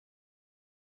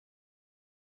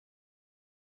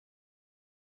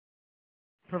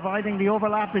Providing the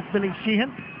overlap is Billy Sheehan.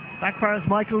 Back fires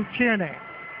Michael Tierney.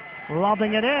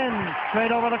 Lobbing it in, straight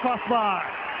over the crossbar.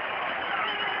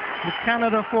 You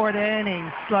cannot afford any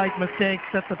slight mistakes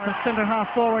at the centre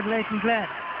half forward, Leighton Glenn.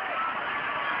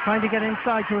 Trying to get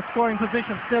inside to a scoring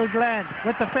position. Still Glenn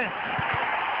with the fist.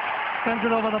 Sends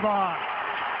it over the bar.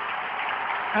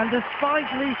 And despite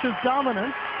Laois's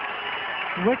dominance,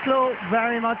 Wicklow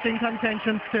very much in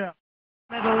contention still.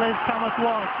 Middle is Thomas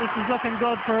Walsh. This is looking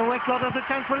good for Wicklow. There's a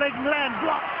chance for Leighton Glenn.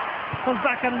 Block. Comes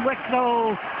back and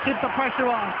Wicklow keeps the pressure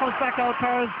on. Comes back out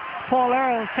towards Paul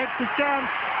Earl. Takes the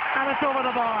chance and it's over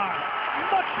the bar.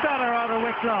 Much better out of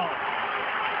Wicklow.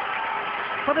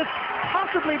 But it's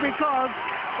possibly because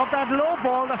of that low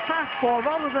ball, the fast ball,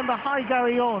 rather than the high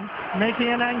Gary Owen making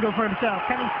an angle for himself.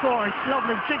 Can he score? It's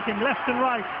lovely jigging left and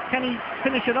right. Can he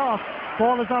finish it off?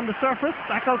 Ball is on the surface,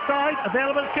 back outside,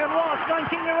 available to Kieran Walsh,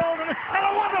 19-year-old, and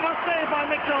a wonderful save by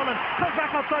Mick Nolan. Comes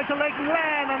back outside to Leighton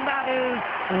Glenn, and that is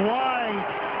wide.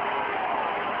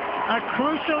 A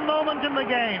crucial moment in the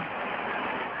game.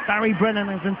 Barry Brennan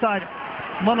is inside it.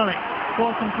 Munnelly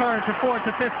goes from third to fourth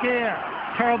to fifth gear.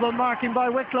 Terrible marking by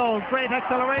Wicklow, great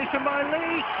acceleration by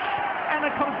Laois, and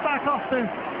it comes back off the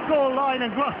goal line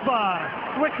and crossbar.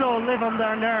 Wicklow live on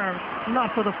their nerves,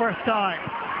 not for the first time.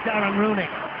 Darren Rooney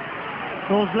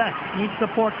goes left, needs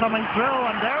support coming through,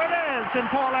 and there it is in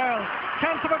Paul Earl.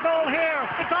 Chance of a goal here,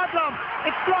 it's Odlum,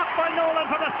 it's blocked by Nolan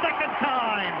for the second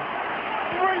time.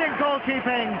 Brilliant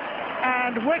goalkeeping,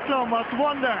 and Wicklow must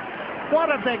wonder, what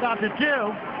have they got to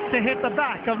do to hit the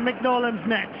back of Mick Nolan's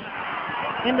net?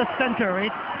 In the centre,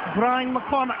 it's Brian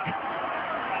McCormack.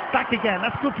 Back again,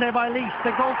 that's good play by Laois.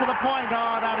 They go to the point,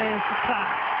 oh, that is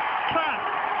class. Class.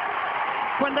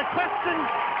 When the question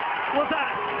was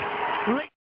asked,